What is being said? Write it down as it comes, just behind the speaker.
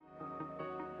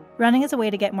running is a way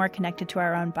to get more connected to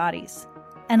our own bodies,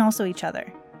 and also each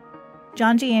other.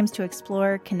 Janji aims to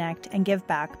explore, connect, and give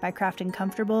back by crafting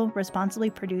comfortable, responsibly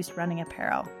produced running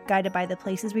apparel, guided by the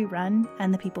places we run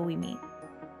and the people we meet.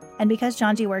 And because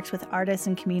Janji works with artists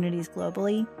and communities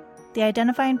globally, they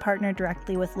identify and partner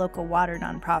directly with local water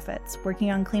nonprofits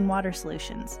working on clean water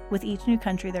solutions, with each new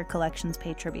country their collections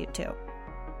pay tribute to.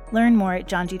 Learn more at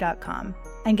janji.com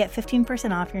and get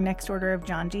 15% off your next order of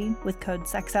Janji with code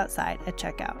SEXOUTSIDE at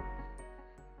checkout.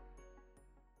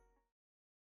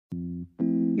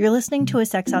 You're listening to a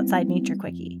Sex Outside Nature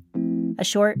Quickie, a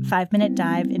short 5-minute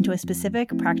dive into a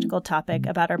specific practical topic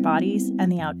about our bodies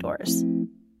and the outdoors.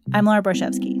 I'm Laura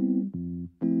Borshevsky.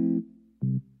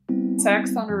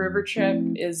 Sex on a river trip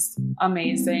is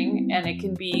amazing, and it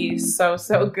can be so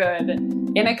good.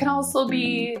 And it can also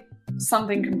be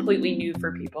something completely new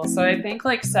for people. So I think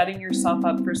setting yourself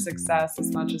up for success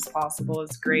as much as possible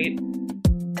is great.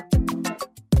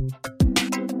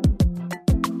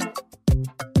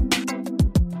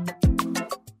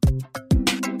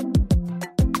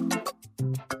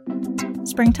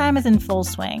 Springtime is in full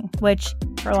swing, which,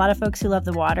 for a lot of folks who love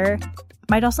the water,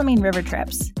 might also mean river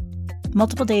trips.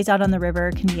 Multiple days out on the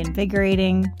river can be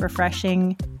invigorating,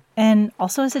 refreshing, and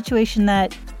also a situation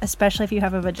that, especially if you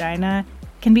have a vagina,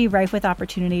 can be rife with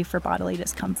opportunity for bodily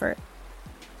discomfort.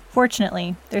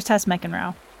 Fortunately, there's Tess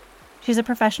McEnroe. She's a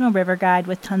professional river guide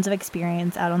with tons of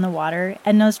experience out on the water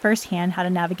and knows firsthand how to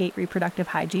navigate reproductive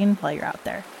hygiene while you're out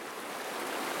there.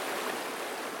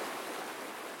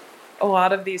 A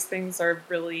lot of these things are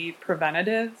really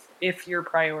preventative if you're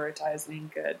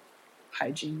prioritizing good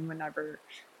hygiene whenever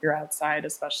you're outside,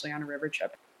 especially on a river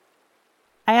trip.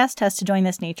 I asked Tess to join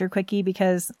this Nature Quickie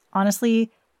because,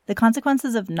 honestly, the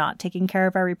consequences of not taking care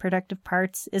of our reproductive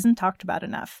parts isn't talked about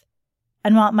enough.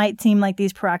 And while it might seem like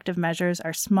these proactive measures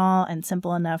are small and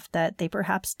simple enough that they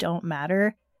perhaps don't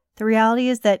matter, the reality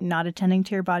is that not attending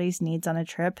to your body's needs on a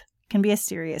trip can be a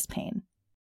serious pain.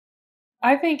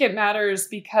 I think it matters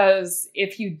because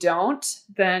if you don't,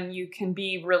 then you can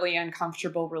be really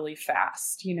uncomfortable really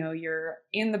fast. You're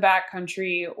in the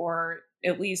backcountry, or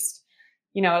at least,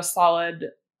 a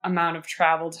solid amount of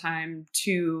travel time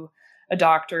to a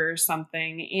doctor or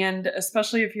something. And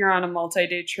especially if you're on a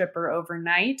multi-day trip or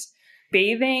overnight,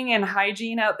 bathing and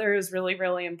hygiene out there is really,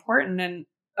 really important. And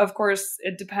of course,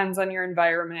 it depends on your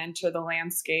environment or the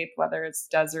landscape, whether it's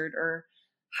desert or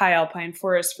high alpine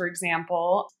forest, for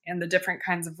example, and the different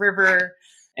kinds of river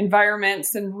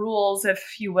environments and rules, if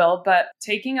you will. But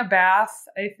taking a bath,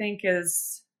 I think,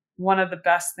 is one of the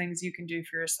best things you can do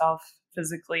for yourself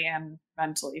physically and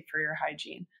mentally for your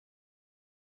hygiene.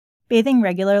 Bathing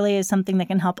regularly is something that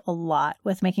can help a lot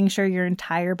with making sure your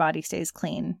entire body stays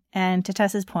clean. And to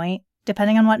Tess's point,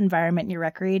 depending on what environment you're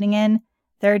recreating in,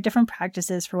 there are different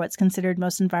practices for what's considered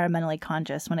most environmentally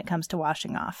conscious when it comes to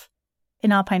washing off.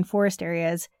 In alpine forest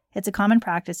areas, it's a common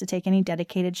practice to take any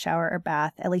dedicated shower or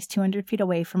bath at least 200 feet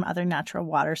away from other natural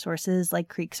water sources like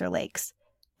creeks or lakes,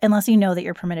 unless you know that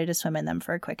you're permitted to swim in them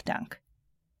for a quick dunk.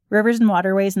 Rivers and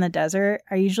waterways in the desert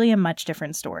are usually a much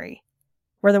different story.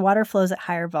 Where the water flows at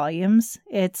higher volumes,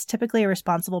 it's typically a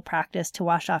responsible practice to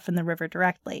wash off in the river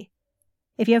directly.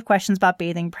 If you have questions about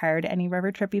bathing prior to any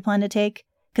river trip you plan to take,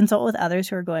 consult with others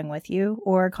who are going with you,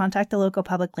 or contact the local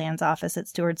public lands office that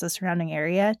stewards the surrounding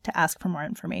area to ask for more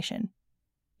information.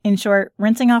 In short,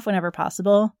 rinsing off whenever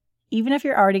possible, even if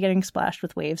you're already getting splashed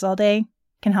with waves all day,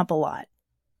 can help a lot.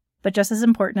 But just as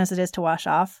important as it is to wash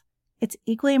off, it's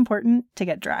equally important to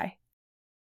get dry.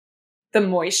 The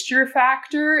moisture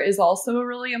factor is also a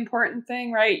really important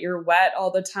thing, right? You're wet all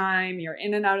the time. You're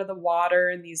in and out of the water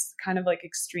in these kind of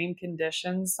extreme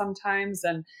conditions sometimes.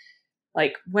 And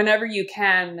whenever you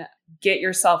can, get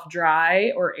yourself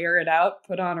dry or air it out,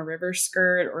 put on a river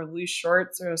skirt or loose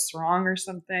shorts or a sarong or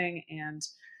something, and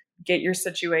get your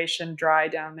situation dry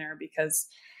down there, because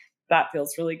that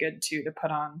feels really good too, to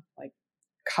put on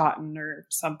cotton or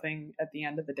something at the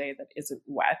end of the day that isn't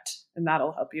wet. And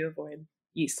that'll help you avoid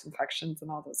yeast infections and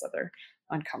all those other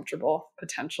uncomfortable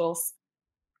potentials.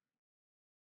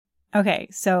 Okay,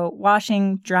 so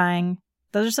washing, drying,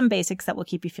 those are some basics that will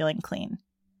keep you feeling clean.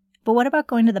 But what about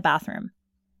going to the bathroom?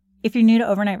 If you're new to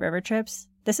overnight river trips,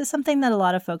 this is something that a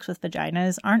lot of folks with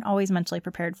vaginas aren't always mentally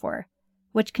prepared for,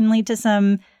 which can lead to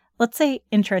some, let's say,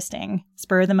 interesting,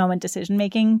 spur-of-the-moment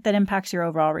decision-making that impacts your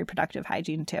overall reproductive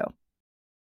hygiene too.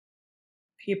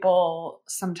 People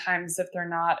sometimes, if they're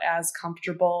not as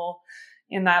comfortable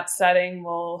in that setting,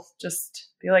 will just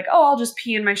be like, oh, I'll just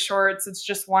pee in my shorts. It's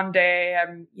just one day.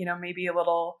 I'm, maybe a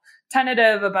little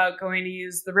tentative about going to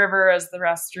use the river as the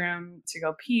restroom to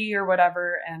go pee or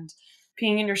whatever. And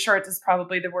Peeing in your shorts is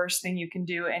probably the worst thing you can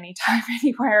do anytime,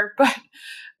 anywhere, but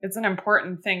it's an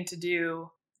important thing to do,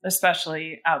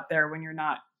 especially out there when you're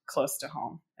not close to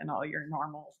home and all your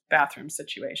normal bathroom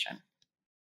situation.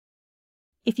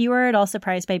 If you were at all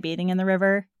surprised by bathing in the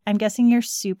river, I'm guessing you're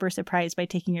super surprised by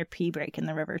taking your pee break in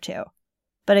the river too.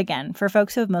 But again, for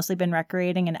folks who have mostly been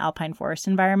recreating in alpine forest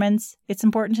environments, it's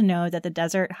important to know that the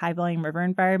desert high-volume river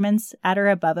environments at or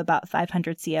above about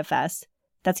 500 CFS,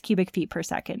 that's cubic feet per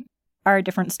second, are a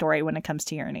different story when it comes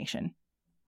to urination.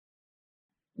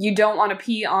 You don't want to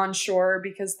pee on shore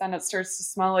because then it starts to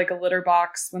smell like a litter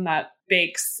box when that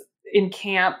bakes in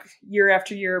camp year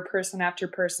after year, person after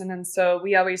person. And so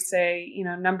we always say,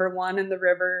 number 1 in the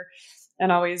river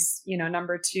and always,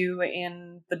 number 2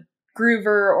 in the groover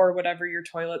or whatever your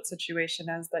toilet situation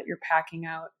is that you're packing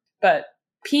out. But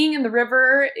peeing in the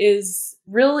river is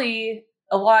really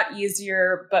a lot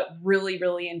easier, but really,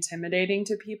 really intimidating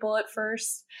to people at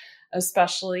first,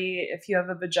 especially if you have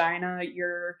a vagina.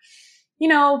 You're,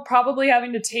 probably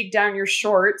having to take down your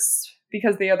shorts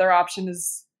because the other option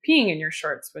is peeing in your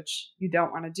shorts, which you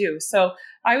don't want to do. So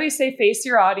I always say face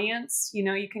your audience.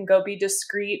 You can go be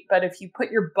discreet, but if you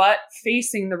put your butt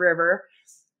facing the river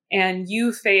and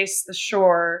you face the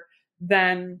shore,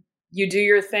 then you do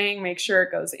your thing, make sure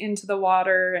it goes into the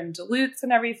water and dilutes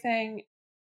and everything.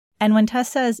 And when Tess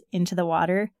says into the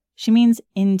water, she means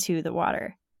into the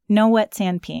water. No wet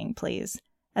sand peeing, please,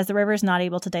 as the river is not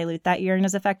able to dilute that urine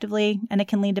as effectively, and it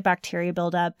can lead to bacteria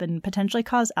buildup and potentially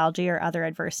cause algae or other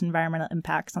adverse environmental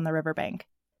impacts on the riverbank.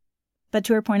 But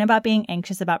to her point about being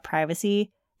anxious about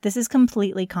privacy, this is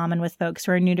completely common with folks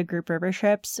who are new to group river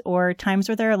trips or times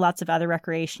where there are lots of other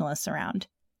recreationalists around.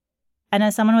 And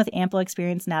as someone with ample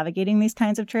experience navigating these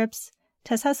kinds of trips,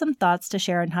 Tess has some thoughts to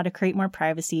share on how to create more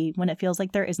privacy when it feels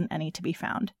like there isn't any to be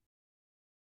found.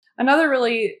 Another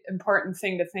really important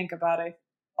thing to think about, I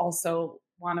also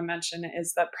want to mention,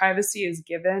 is that privacy is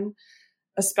given,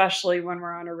 especially when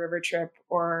we're on a river trip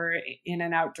or in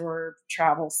an outdoor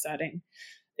travel setting.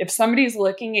 If somebody's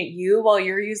looking at you while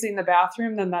you're using the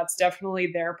bathroom, then that's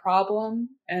definitely their problem.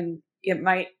 And it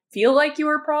might feel like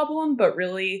your problem, but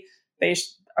really they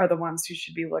are the ones who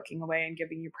should be looking away and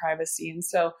giving you privacy. And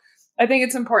so I think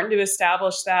it's important to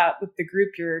establish that with the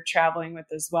group you're traveling with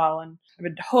as well. And I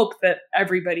would hope that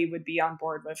everybody would be on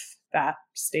board with that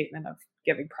statement of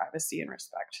giving privacy and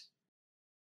respect.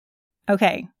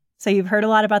 Okay, so you've heard a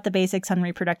lot about the basics on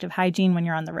reproductive hygiene when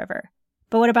you're on the river.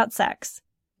 But what about sex?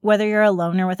 Whether you're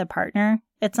alone or with a partner,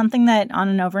 it's something that on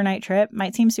an overnight trip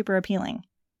might seem super appealing.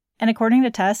 And according to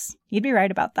Tess, you'd be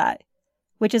right about that,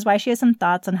 which is why she has some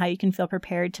thoughts on how you can feel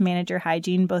prepared to manage your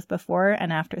hygiene both before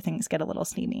and after things get a little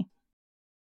steamy.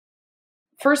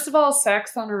 First of all,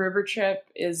 sex on a river trip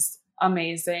is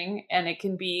amazing, and it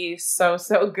can be so,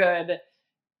 so good.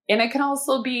 And it can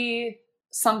also be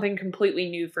something completely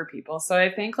new for people. So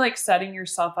I think setting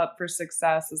yourself up for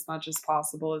success as much as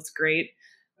possible is great.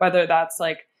 Whether that's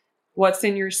what's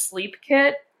in your sleep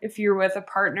kit, if you're with a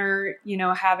partner,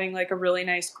 having a really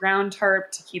nice ground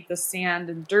tarp to keep the sand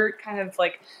and dirt kind of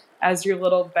as your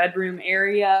little bedroom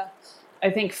area. I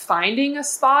think finding a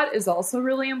spot is also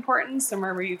really important,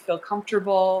 somewhere where you feel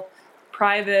comfortable,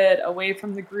 private, away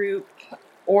from the group,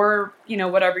 or,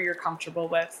 whatever you're comfortable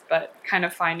with, but kind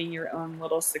of finding your own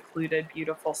little secluded,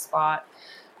 beautiful spot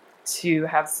to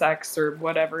have sex or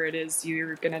whatever it is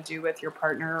you're going to do with your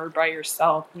partner or by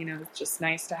yourself. It's just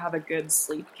nice to have a good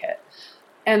sleep kit.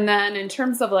 And then in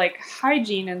terms of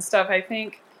hygiene and stuff, I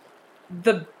think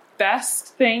the best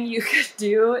thing you could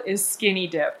do is skinny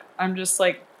dip. I'm just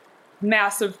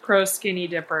massive pro skinny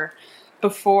dipper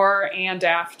before and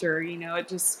after. It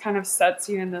just kind of sets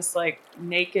you in this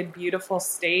naked, beautiful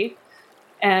state.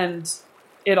 And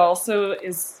it also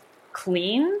is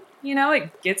clean.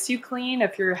 It gets you clean.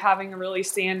 If you're having a really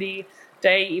sandy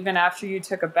day, even after you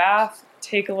took a bath,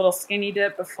 take a little skinny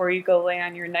dip before you go lay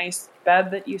on your nice bed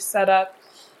that you set up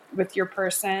with your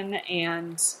person.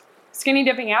 And skinny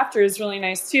dipping after is really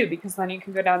nice too, because then you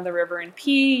can go down the river and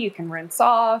pee, you can rinse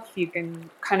off, you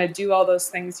can kind of do all those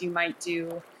things you might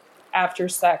do after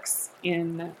sex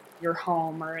in your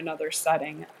home or another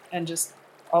setting, and just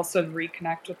also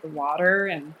reconnect with the water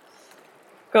and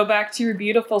go back to your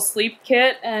beautiful sleep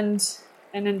kit and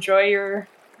enjoy your,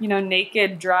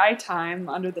 naked dry time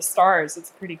under the stars.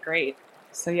 It's pretty great.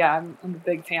 So yeah, I'm a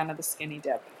big fan of the skinny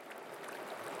dip.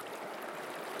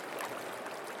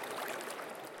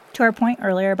 To our point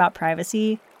earlier about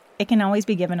privacy, it can always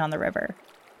be given on the river.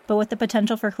 But with the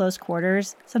potential for close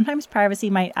quarters, sometimes privacy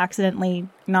might accidentally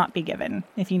not be given,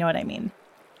 if you know what I mean.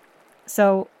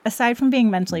 So, aside from being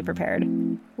mentally prepared,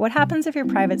 what happens if your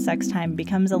private sex time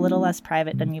becomes a little less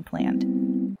private than you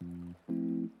planned?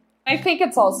 I think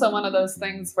it's also one of those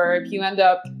things where if you end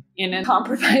up in a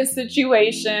compromised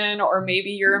situation, or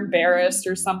maybe you're embarrassed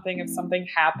or something, if something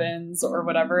happens or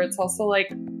whatever, it's also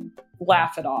like,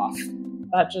 laugh it off.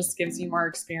 That just gives you more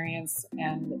experience.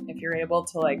 And if you're able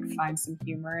to like find some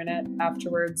humor in it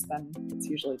afterwards, then it's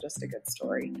usually just a good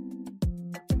story.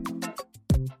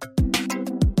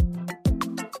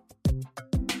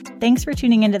 Thanks for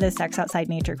tuning into this Sex Outside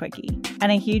Nature Quickie.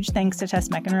 And a huge thanks to Tess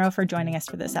McEnroe for joining us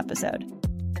for this episode.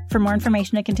 For more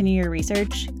information to continue your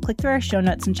research, click through our show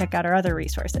notes and check out our other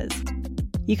resources.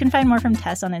 You can find more from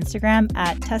Tess on Instagram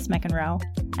at Tess McEnroe,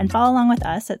 and follow along with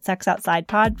us at Sex Outside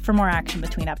Pod for more action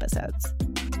between episodes.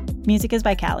 Music is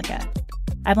by Calica.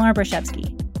 I'm Laura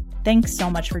Brashevsky. Thanks so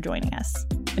much for joining us.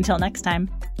 Until next time.